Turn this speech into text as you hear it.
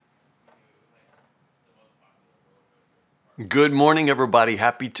Good morning, everybody.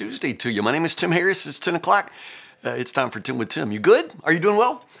 Happy Tuesday to you. My name is Tim Harris. It's 10 o'clock. It's time for 10 with Tim. You good? Are you doing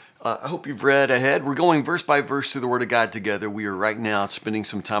well? I hope you've read ahead. We're going verse by verse through the Word of God together. We are right now spending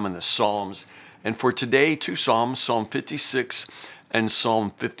some time in the Psalms. And for today, two Psalms, Psalm 56 and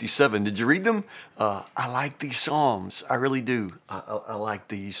Psalm 57. Did you read them? I like these Psalms. I really do. I like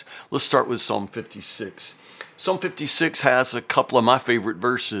these. Let's start with Psalm 56. Psalm 56 has a couple of my favorite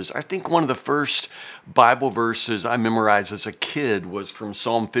verses. I think one of the first Bible verses I memorized as a kid was from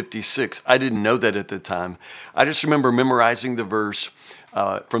Psalm 56. I didn't know that at the time. I just remember memorizing the verse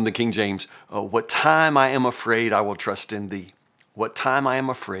from the King James, what time I am afraid, I will trust in thee. What time I am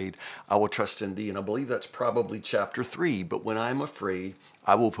afraid, I will trust in thee. And I believe that's probably chapter 3. But when I am afraid,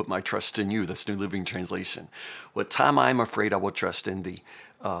 I will put my trust in you. That's New Living Translation. What time I am afraid, I will trust in thee.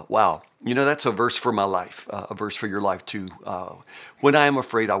 Wow. You know, that's a verse for my life, a verse for your life too. When I am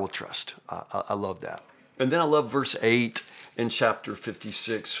afraid, I will trust. I love that. And then I love verse 8 in chapter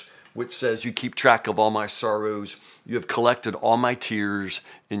 56, which says, you keep track of all my sorrows. You have collected all my tears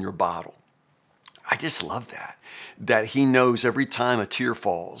in your bottle. I just love that he knows every time a tear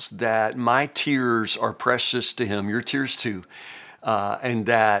falls, that my tears are precious to him, your tears too. And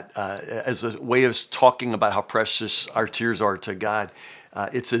that as a way of talking about how precious our tears are to God,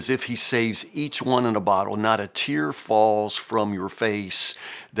 it's as if he saves each one in a bottle. Not a tear falls from your face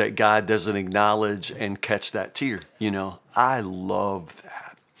that God doesn't acknowledge and catch that tear. You know, I love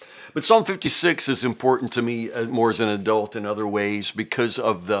that. But Psalm 56 is important to me more as an adult in other ways because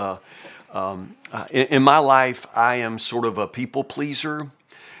of the, in my life, I am sort of a people pleaser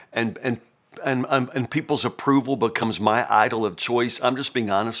and people's approval becomes my idol of choice. I'm just being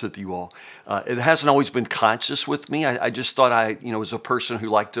honest with you all. It hasn't always been conscious with me. I just thought I was a person who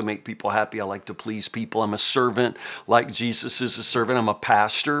liked to make people happy. I like to please people. I'm a servant like Jesus is a servant. I'm a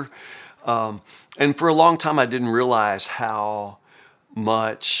pastor. And for a long time, I didn't realize how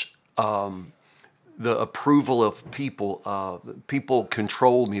much the approval of people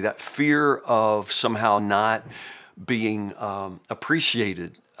controlled me. That fear of somehow not being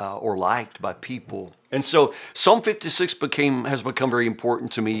appreciated or liked by people. And so Psalm 56 has become very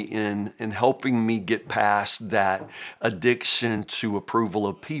important to me in helping me get past that addiction to approval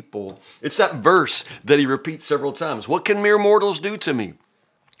of people. It's that verse that he repeats several times. What can mere mortals do to me?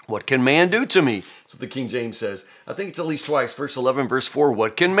 What can man do to me? That's what the King James says. I think it's at least twice. Verse 11, verse 4.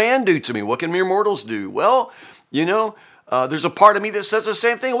 What can man do to me? What can mere mortals do? Well, there's a part of me that says the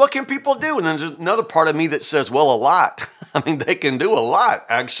same thing. What can people do? And then there's another part of me that says, well, a lot. I mean, they can do a lot,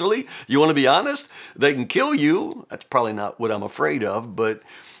 actually. You want to be honest? They can kill you. That's probably not what I'm afraid of, but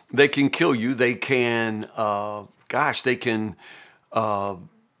they can kill you. They can, they can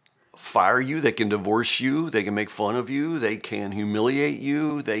fire you, they can divorce you, they can make fun of you, they can humiliate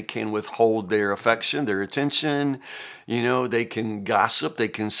you, they can withhold their affection, their attention, they can gossip, they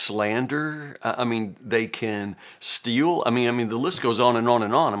can slander, they can steal. The list goes on and on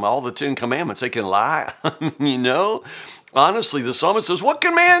and on. All the 10 commandments, they can lie, Honestly, the psalmist says, what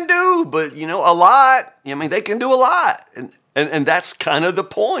can man do? But, a lot. They can do a lot. And that's kind of the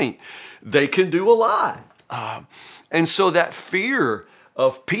point. They can do a lot. And so that fear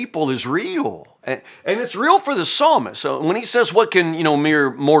of people is real. And it's real for the psalmist. So when he says, what can,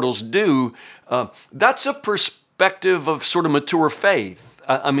 mere mortals do? That's a perspective of sort of mature faith.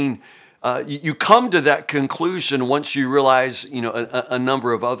 You come to that conclusion once you realize, a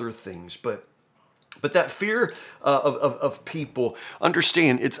number of other things. But that fear of people,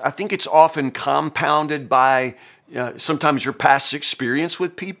 understand, I think it's often compounded by sometimes your past experience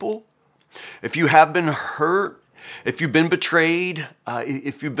with people. If you have been hurt, if you've been betrayed,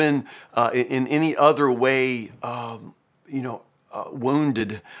 if you've been in any other way,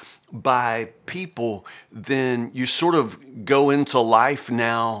 wounded by people, then you sort of go into life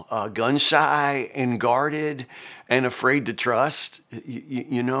now gun shy and guarded and afraid to trust,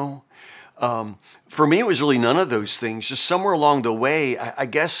 For me, it was really none of those things. Just somewhere along the way, I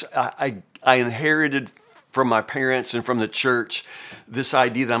guess I inherited from my parents and from the church this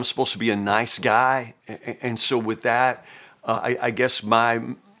idea that I'm supposed to be a nice guy. And so with that, I guess my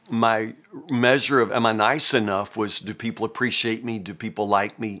measure of am I nice enough was, do people appreciate me? Do people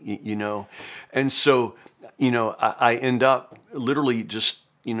like me? And so, I end up literally just,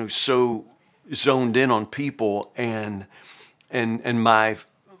 so zoned in on people and my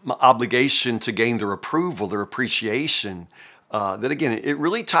obligation to gain their approval, their appreciation, that again, it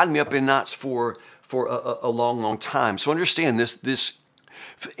really tied me up in knots for a long, long time. So understand this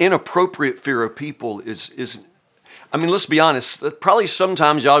inappropriate fear of people is I mean, let's be honest. Probably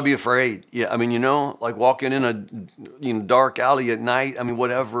sometimes you ought to be afraid. Yeah, I mean, like walking in a dark alley at night. I mean,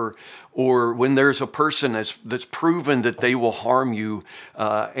 whatever. Or when there's a person that's proven that they will harm you,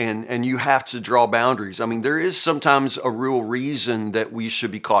 and you have to draw boundaries. I mean, there is sometimes a real reason that we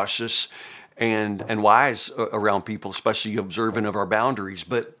should be cautious and wise around people, especially observant of our boundaries.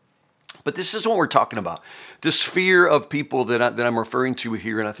 But this is what we're talking about. This fear of people that I'm referring to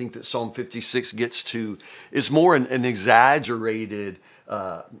here, and I think that Psalm 56 gets to, is more an exaggerated,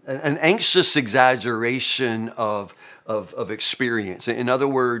 an anxious exaggeration of experience. In other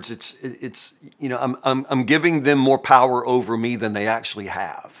words, it's I'm giving them more power over me than they actually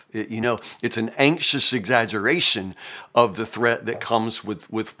have. It's an anxious exaggeration of the threat that comes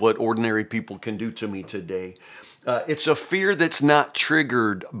with what ordinary people can do to me today. It's a fear that's not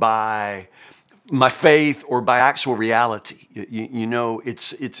triggered by my faith or by actual reality.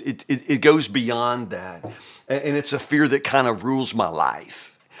 It goes beyond that, and it's a fear that kind of rules my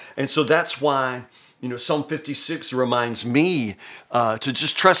life. And so that's why Psalm 56 reminds me to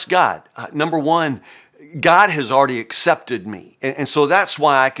just trust God. Number one, God has already accepted me, and so that's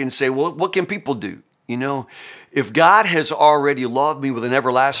why I can say, well, what can people do? If God has already loved me with an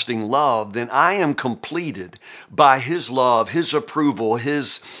everlasting love, then I am completed by His love, His approval,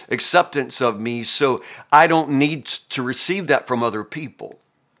 His acceptance of me. So I don't need to receive that from other people.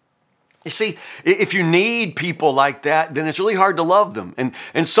 You see, if you need people like that, then it's really hard to love them.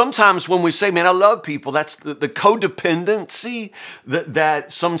 And sometimes when we say, man, I love people, that's the codependency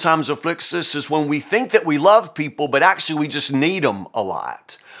that sometimes afflicts us, is when we think that we love people, but actually we just need them a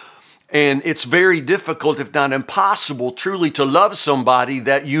lot. And it's very difficult, if not impossible, truly to love somebody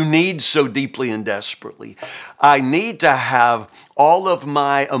that you need so deeply and desperately. I need to have all of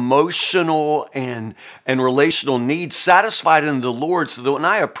my emotional and relational needs satisfied in the Lord, so that when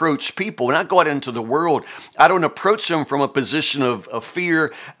I approach people, when I go out into the world, I don't approach them from a position of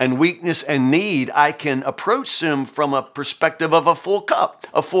fear and weakness and need. I can approach them from a perspective of a full cup,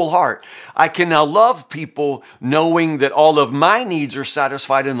 a full heart. I can now love people knowing that all of my needs are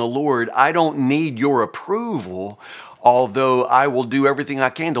satisfied in the Lord. I don't need your approval, although I will do everything I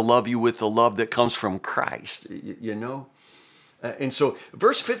can to love you with the love that comes from Christ, And so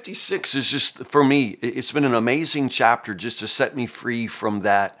verse 56 is just, for me, it's been an amazing chapter just to set me free from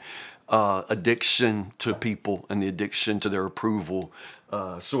that addiction to people and the addiction to their approval.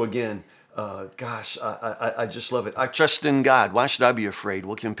 So again, gosh, I just love it. I trust in God. Why should I be afraid?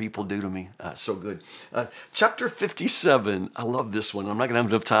 What can people do to me? So good. Chapter 57, I love this one. I'm not going to have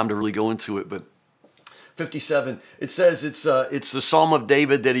enough time to really go into it, but 57, it says it's the Psalm of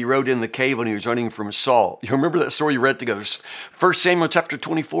David that he wrote in the cave when he was running from Saul. You remember that story you read together? 1 Samuel chapter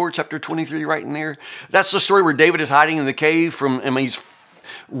 24, chapter 23, right in there. That's the story where David is hiding in the cave he's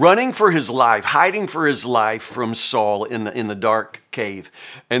running for his life, hiding for his life from Saul in the dark cave.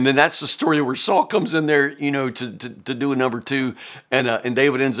 And then that's the story where Saul comes in there, to do a number two, and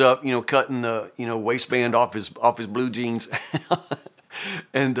David ends up, cutting the, waistband off his blue jeans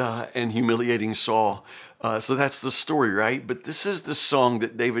and humiliating Saul. So that's the story, right? But this is the song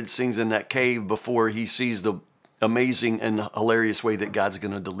that David sings in that cave before he sees the amazing and hilarious way that God's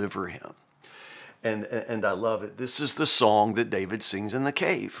going to deliver him. And I love it. This is the song that David sings in the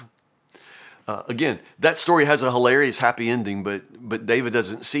cave. Again, that story has a hilarious, happy ending, but David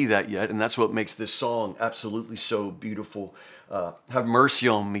doesn't see that yet, and that's what makes this song absolutely so beautiful. Have mercy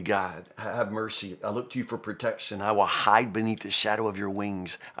on me, God. Have mercy. I look to you for protection. I will hide beneath the shadow of your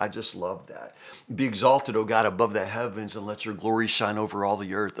wings. I just love that. Be exalted, O God, above the heavens, and let your glory shine over all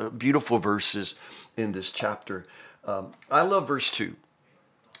the earth. Beautiful verses in this chapter. I love verse 2.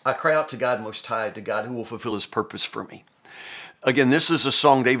 I cry out to God Most High, to God who will fulfill His purpose for me. Again, this is a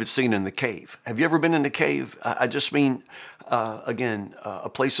song David's singing in the cave. Have you ever been in the cave? I just mean, a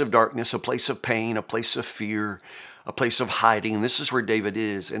place of darkness, a place of pain, a place of fear, a place of hiding. And this is where David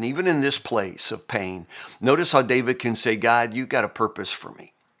is. And even in this place of pain, notice how David can say, God, you've got a purpose for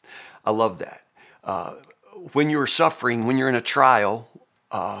me. I love that. When you're suffering, when you're in a trial,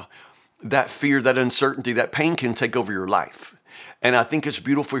 that fear, that uncertainty, that pain can take over your life. And I think it's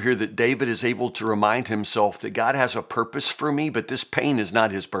beautiful here that David is able to remind himself that God has a purpose for me, but this pain is not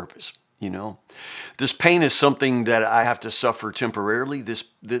His purpose. This pain is something that I have to suffer temporarily.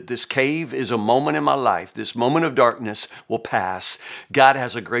 This cave is a moment in my life. This moment of darkness will pass. God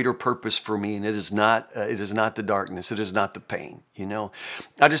has a greater purpose for me, and it is not the darkness. It is not the pain.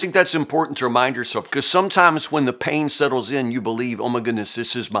 I just think that's important to remind yourself, because sometimes when the pain settles in, you believe, oh my goodness,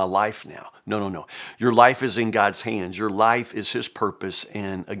 this is my life now. No. Your life is in God's hands. Your life is His purpose.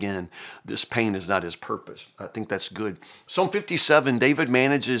 And again, this pain is not His purpose. I think that's good. Psalm 57, David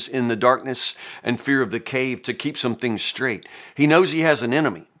manages in the dark darkness and fear of the cave to keep some things straight. He knows he has an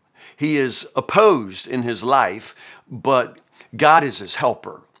enemy. He is opposed in his life, but God is his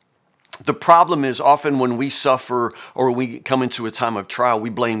helper. The problem is often when we suffer or we come into a time of trial, we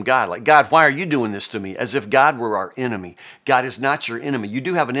blame God. Like, God, why are you doing this to me? As if God were our enemy. God is not your enemy. You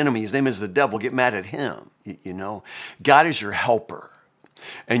do have an enemy. His name is the devil. Get mad at him. You know, God is your helper.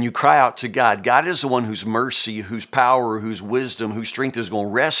 And you cry out to God. God is the one whose mercy, whose power, whose wisdom, whose strength is going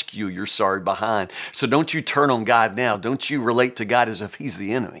to rescue your sorry behind. So don't you turn on God now. Don't you relate to God as if he's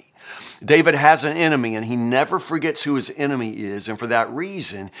the enemy. David has an enemy, and he never forgets who his enemy is. And for that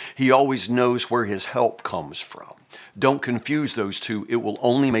reason, he always knows where his help comes from. Don't confuse those two. It will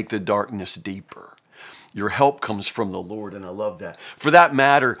only make the darkness deeper. Your help comes from the Lord, and I love that. For that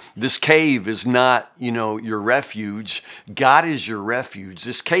matter, this cave is not, your refuge. God is your refuge.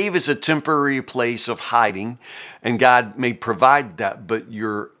 This cave is a temporary place of hiding, and God may provide that, but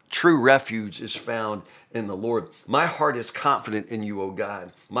your true refuge is found in the Lord. My heart is confident in you, O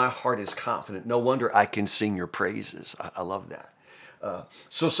God. My heart is confident. No wonder I can sing your praises. I love that.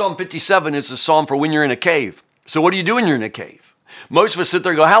 So Psalm 57 is a psalm for when you're in a cave. So what do you do when you're in a cave? Most of us sit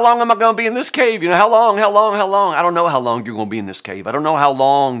there and go, how long am I going to be in this cave? How long? I don't know how long you're going to be in this cave. I don't know how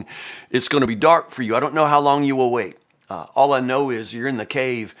long it's going to be dark for you. I don't know how long you will wait. All I know is you're in the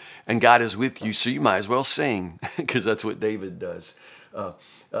cave and God is with you, so you might as well sing because that's what David does.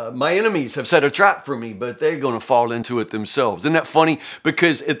 My enemies have set a trap for me, but they're going to fall into it themselves. Isn't that funny?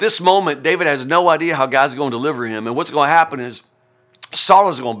 Because at this moment, David has no idea how God's going to deliver him. And what's going to happen is Saul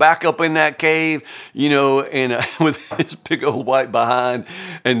is going to back up in that cave, and with his big old white behind,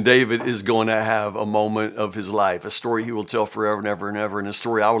 and David is going to have a moment of his life, a story he will tell forever and ever and ever, and a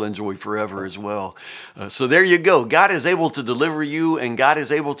story I will enjoy forever as well. So there you go. God is able to deliver you, and God is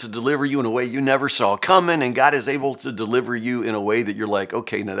able to deliver you in a way you never saw coming, and God is able to deliver you in a way that you're like,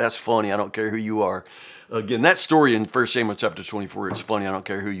 okay, now that's funny. I don't care who you are. Again, that story in 1 Samuel chapter 24, it's funny. I don't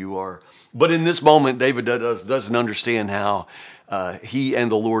care who you are. But in this moment, David doesn't understand how he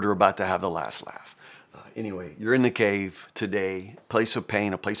and the Lord are about to have the last laugh. Anyway, you're in the cave today, place of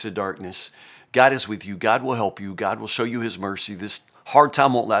pain, a place of darkness. God is with you. God will help you. God will show you his mercy. This hard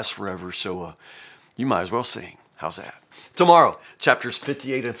time won't last forever, so you might as well sing. How's that? Tomorrow, chapters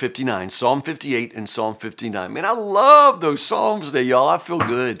 58 and 59, Psalm 58 and Psalm 59. Man, I love those Psalms today, y'all. I feel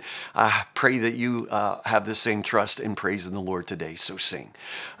good. I pray that you have the same trust and praise in the Lord today, so sing.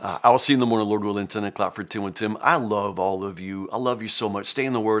 I will see you in the morning, Lord willing, 10 o'clock for 10 with Tim. I love all of you. I love you so much. Stay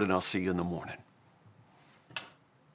in the Word, and I'll see you in the morning.